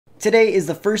Today is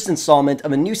the first installment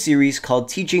of a new series called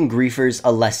Teaching Greifers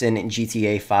a Lesson in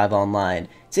GTA 5 Online.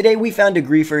 Today we found a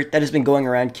griefer that has been going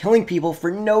around killing people for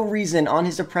no reason on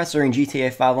his oppressor in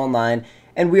GTA 5 Online,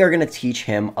 and we are going to teach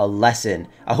him a lesson.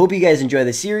 I hope you guys enjoy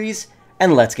the series,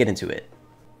 and let's get into it.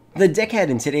 The dickhead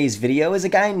in today's video is a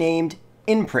guy named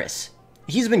ItzFrolickz.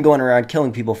 He's been going around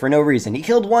killing people for no reason. He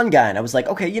killed one guy, and I was like,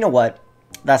 okay, you know what?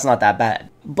 That's not that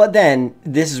bad. But then,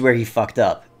 this is where he fucked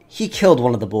up. He killed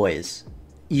one of the boys.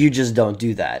 You just don't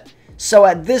do that. So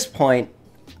at this point,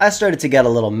 I started to get a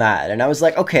little mad, and I was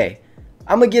like, okay,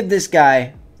 I'm gonna give this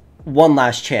guy one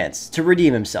last chance to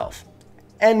redeem himself.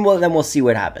 And then we'll see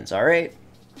what happens, alright?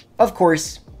 Of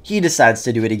course, he decides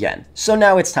to do it again. So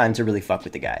now it's time to really fuck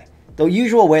with the guy. The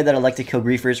usual way that I like to kill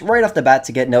griefers right off the bat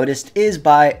to get noticed is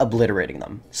by obliterating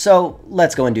them. So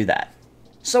let's go and do that.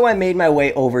 So I made my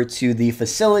way over to the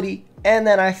facility, and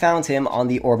then I found him on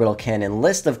the orbital cannon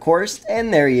list, of course,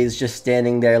 and there he is just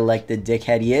standing there like the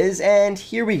dickhead he is, and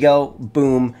here we go,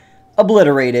 boom,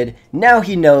 obliterated. Now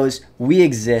he knows we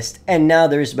exist, and now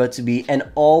there's about to be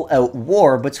an all-out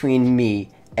war between me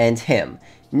and him.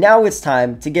 Now it's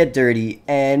time to get dirty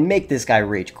and make this guy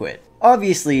rage quit.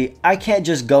 Obviously, I can't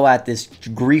just go at this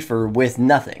griefer with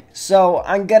nothing, so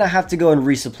I'm gonna have to go and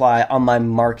resupply on my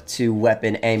Mark II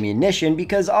weapon ammunition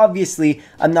because obviously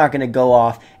I'm not gonna go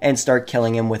off and start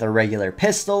killing him with a regular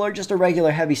pistol or just a regular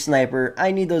heavy sniper.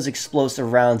 I need those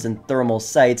explosive rounds and thermal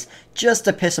sights just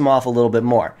to piss him off a little bit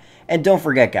more. And don't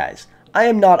forget guys, I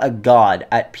am not a god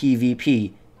at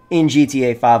PvP in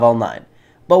GTA 5 Online,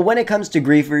 but when it comes to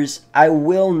griefers, I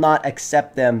will not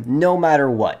accept them no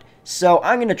matter what. So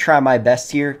I'm going to try my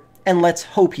best here, and let's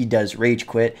hope he does rage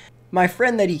quit. My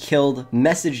friend that he killed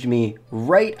messaged me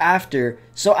right after,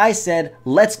 so I said,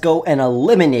 let's go and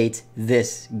eliminate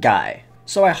this guy.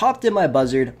 So I hopped in my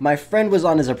buzzard, my friend was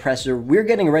on his oppressor, we're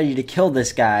getting ready to kill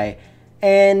this guy,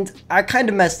 and I kind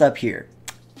of messed up here.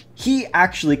 He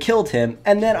actually killed him,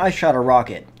 and then I shot a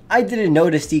rocket. I didn't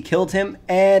notice he killed him,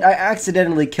 and I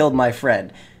accidentally killed my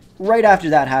friend. Right after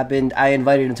that happened, I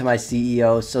invited him to my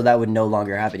CEO so that would no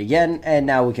longer happen again, and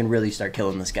now we can really start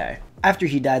killing this guy. After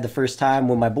he died the first time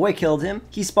when my boy killed him,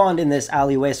 he spawned in this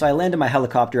alleyway, so I landed my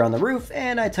helicopter on the roof,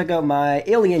 and I took out my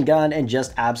alien gun and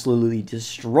just absolutely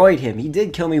destroyed him. He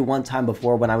did kill me one time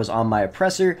before when I was on my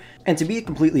oppressor, and to be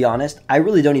completely honest, I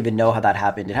really don't even know how that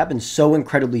happened. It happened so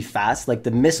incredibly fast, like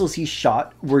the missiles he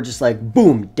shot were just like,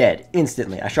 boom, dead,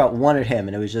 instantly. I shot one at him,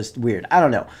 and it was just weird. I don't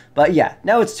know. But yeah,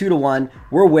 now it's 2-1,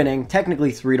 we're winning,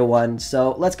 technically 3-1,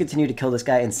 so let's continue to kill this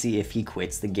guy and see if he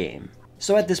quits the game.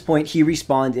 So at this point, he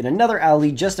respawned in another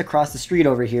alley just across the street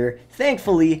over here.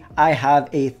 Thankfully, I have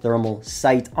a thermal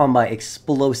sight on my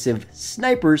explosive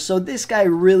sniper, so this guy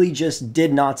really just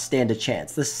did not stand a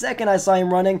chance. The second I saw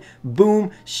him running,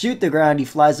 boom, shoot the ground, he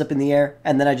flies up in the air,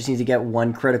 and then I just need to get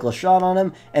one critical shot on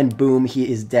him, and boom,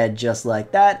 he is dead just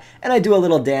like that. And I do a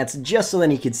little dance just so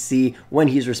then he could see when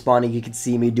he's respawning, he could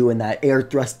see me doing that air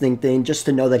thrusting thing just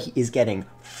to know that he is getting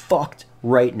fucked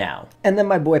right now. And then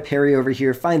my boy Perry over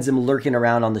here finds him lurking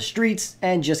around on the streets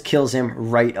and just kills him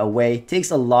right away. Takes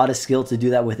a lot of skill to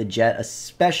do that with a jet,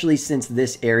 especially since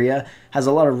this area has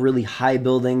a lot of really high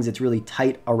buildings. It's really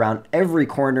tight around every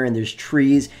corner and there's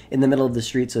trees in the middle of the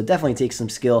street, so it definitely takes some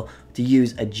skill to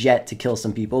use a jet to kill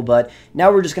some people. But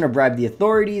now we're just going to bribe the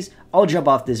authorities. I'll jump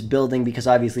off this building because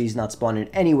obviously he's not spawning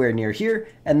anywhere near here,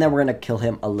 and then we're going to kill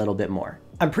him a little bit more.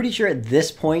 I'm pretty sure at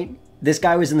this point this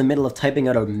guy was in the middle of typing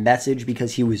out a message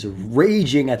because he was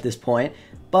raging at this point,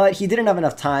 but he didn't have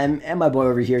enough time, and my boy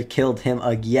over here killed him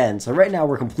again. So right now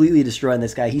we're completely destroying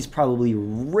this guy. He's probably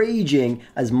raging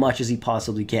as much as he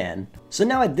possibly can. So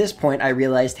now at this point I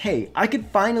realized, hey, I could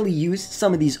finally use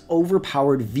some of these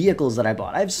overpowered vehicles that I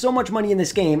bought. I have so much money in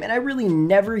this game, and I really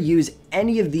never use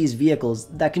any of these vehicles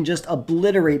that can just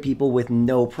obliterate people with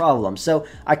no problem. So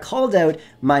I called out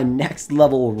my next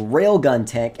level railgun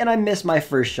tank, and I missed my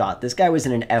first shot. This guy was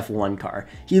in an F1 car.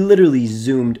 He literally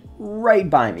zoomed right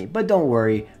by me, but don't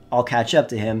worry, I'll catch up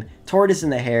to him. Tortoise in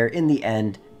the hare, in the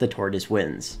end, the tortoise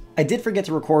wins. I did forget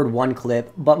to record one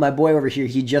clip, but my boy over here,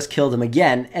 he just killed him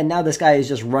again, and now this guy is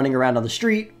just running around on the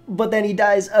street, but then he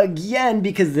dies again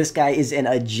because this guy is in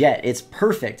a jet. It's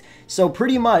perfect. So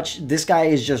pretty much, this guy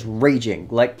is just raging,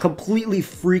 like completely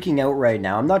freaking out right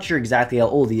now. I'm not sure exactly how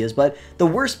old he is, but the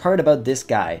worst part about this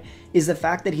guy is the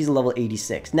fact that he's a level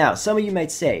 86. Now, some of you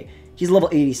might say, he's level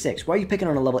 86. Why are you picking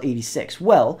on a level 86?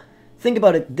 Well, think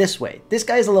about it this way. This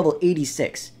guy is a level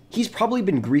 86. He's probably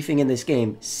been griefing in this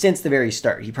game since the very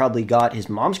start. He probably got his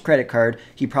mom's credit card,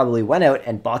 he probably went out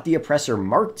and bought the Oppressor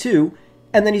Mark II,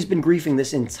 and then he's been griefing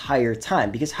this entire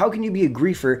time. Because how can you be a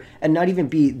griefer and not even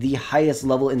be the highest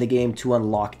level in the game to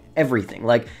unlock everything.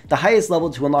 Like, the highest level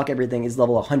to unlock everything is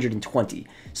level 120.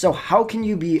 So how can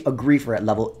you be a griefer at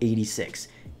level 86?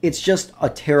 It's just a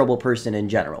terrible person in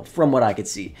general, from what I could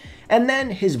see. And then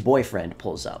his boyfriend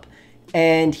pulls up,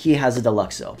 and he has a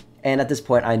Deluxo. And at this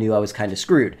point, I knew I was kind of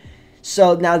screwed.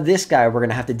 So now this guy we're going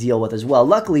to have to deal with as well.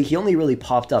 Luckily, he only really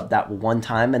popped up that one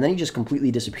time, and then he just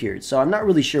completely disappeared. So I'm not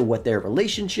really sure what their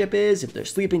relationship is, if they're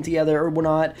sleeping together or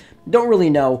not. Don't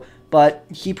really know, but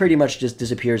he pretty much just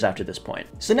disappears after this point.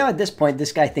 So now at this point,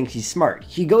 this guy thinks he's smart.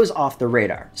 He goes off the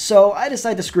radar. So I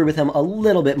decide to screw with him a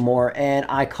little bit more, and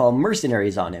I call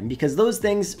mercenaries on him, because those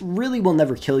things really will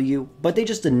never kill you, but they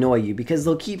just annoy you because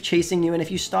they'll keep chasing you, and if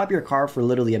you stop your car for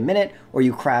literally a minute or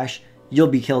you crash, you'll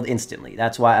be killed instantly.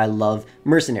 That's why I love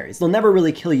mercenaries. They'll never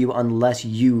really kill you unless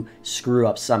you screw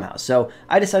up somehow. So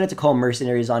I decided to call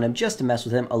mercenaries on him just to mess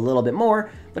with him a little bit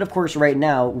more. But of course, right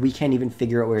now, we can't even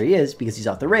figure out where he is because he's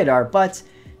off the radar, but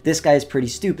this guy is pretty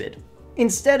stupid.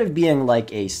 Instead of being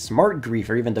like a smart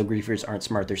griefer, even though griefers aren't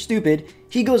smart, they're stupid,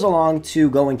 he goes along to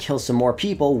go and kill some more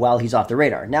people while he's off the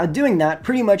radar. Now doing that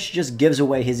pretty much just gives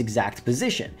away his exact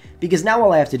position, because now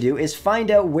all I have to do is find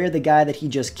out where the guy that he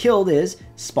just killed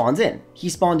spawns in. He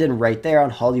spawned in right there on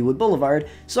Hollywood Boulevard,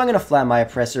 so I'm going to fly my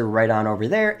oppressor right on over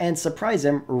there and surprise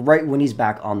him right when he's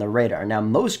back on the radar. Now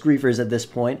most griefers at this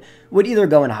point would either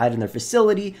go and hide in their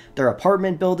facility, their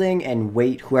apartment building, and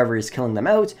wait whoever is killing them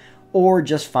out, or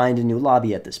just find a new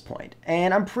lobby at this point.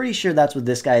 And I'm pretty sure that's what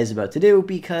this guy is about to do,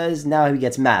 because now he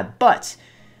gets mad. But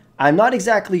I'm not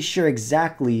exactly sure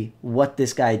what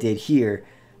this guy did here,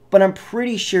 but I'm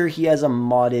pretty sure he has a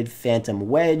modded Phantom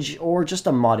Wedge or just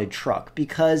a modded truck,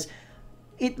 because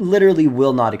it literally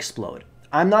will not explode.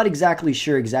 I'm not exactly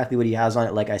sure what he has on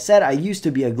it. Like I said, I used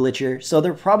to be a glitcher, so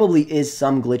there probably is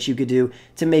some glitch you could do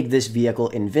to make this vehicle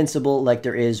invincible like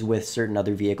there is with certain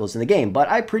other vehicles in the game. But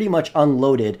I pretty much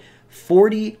unloaded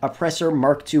 40 Oppressor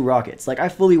Mark II rockets. Like, I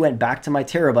fully went back to my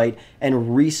terabyte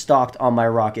and restocked on my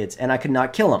rockets, and I could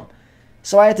not kill him.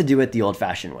 So I had to do it the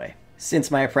old-fashioned way.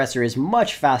 Since my oppressor is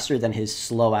much faster than his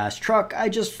slow-ass truck, I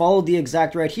just followed the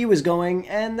exact route he was going,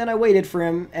 and then I waited for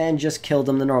him and just killed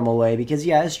him the normal way, because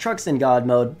yeah, his truck's in God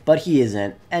mode, but he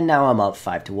isn't, and now I'm up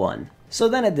 5-1. So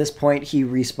then at this point, he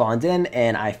respawned in,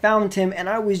 and I found him, and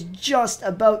I was just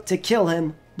about to kill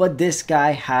him, but this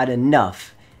guy had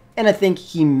enough. And I think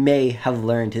he may have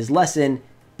learned his lesson,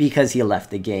 because he left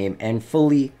the game and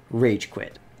fully rage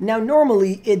quit. Now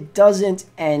normally, it doesn't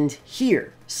end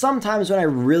here. Sometimes when I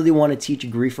really want to teach a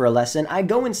griefer a lesson, I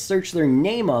go and search their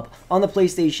name up on the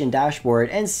PlayStation dashboard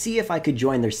and see if I could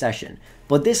join their session.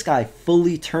 But this guy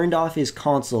fully turned off his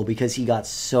console because he got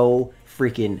so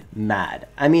freaking mad.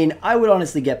 I mean, I would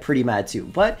honestly get pretty mad too,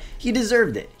 but he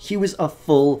deserved it. He was a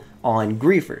full-on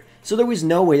griefer. So there was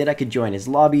no way that I could join his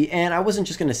lobby, and I wasn't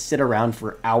just going to sit around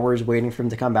for hours waiting for him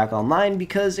to come back online,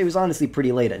 because it was honestly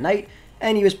pretty late at night,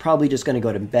 and he was probably just going to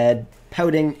go to bed,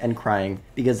 pouting and crying,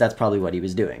 because that's probably what he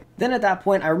was doing. Then at that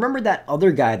point, I remembered that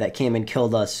other guy that came and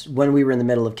killed us when we were in the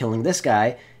middle of killing this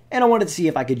guy, and I wanted to see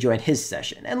if I could join his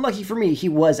session. And lucky for me, he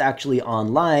was actually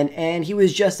online, and he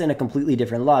was just in a completely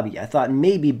different lobby. I thought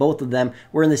maybe both of them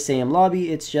were in the same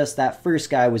lobby, it's just that first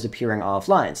guy was appearing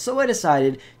offline. So I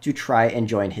decided to try and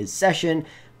join his session,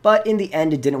 but in the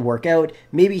end it didn't work out.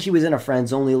 Maybe he was in a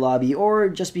friends only lobby, or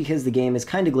just because the game is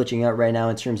kind of glitching out right now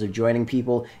in terms of joining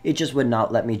people, it just would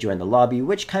not let me join the lobby,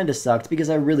 which kind of sucked because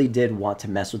I really did want to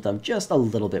mess with them just a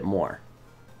little bit more.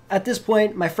 At this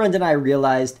point, my friend and I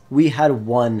realized we had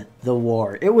won the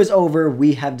war. It was over.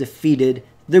 We have defeated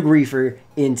the griefer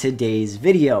in today's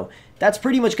video. That's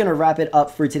pretty much going to wrap it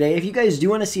up for today. If you guys do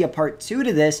want to see a part 2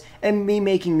 to this and me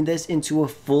making this into a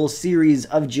full series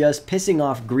of just pissing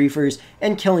off griefers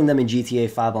and killing them in GTA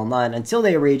 5 Online until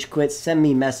they rage quit, send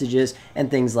me messages and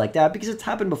things like that, because it's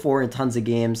happened before in tons of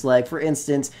games. Like, for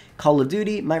instance, Call of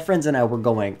Duty, my friends and I were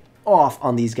going off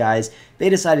on these guys. They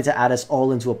decided to add us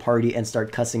all into a party and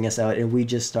start cussing us out, and we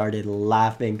just started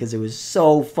laughing because it was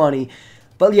so funny.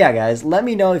 But yeah, guys, let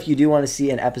me know if you do want to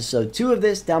see an episode 2 of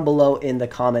this down below in the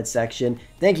comment section.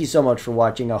 Thank you so much for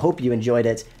watching. I hope you enjoyed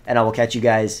it, and I will catch you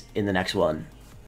guys in the next one.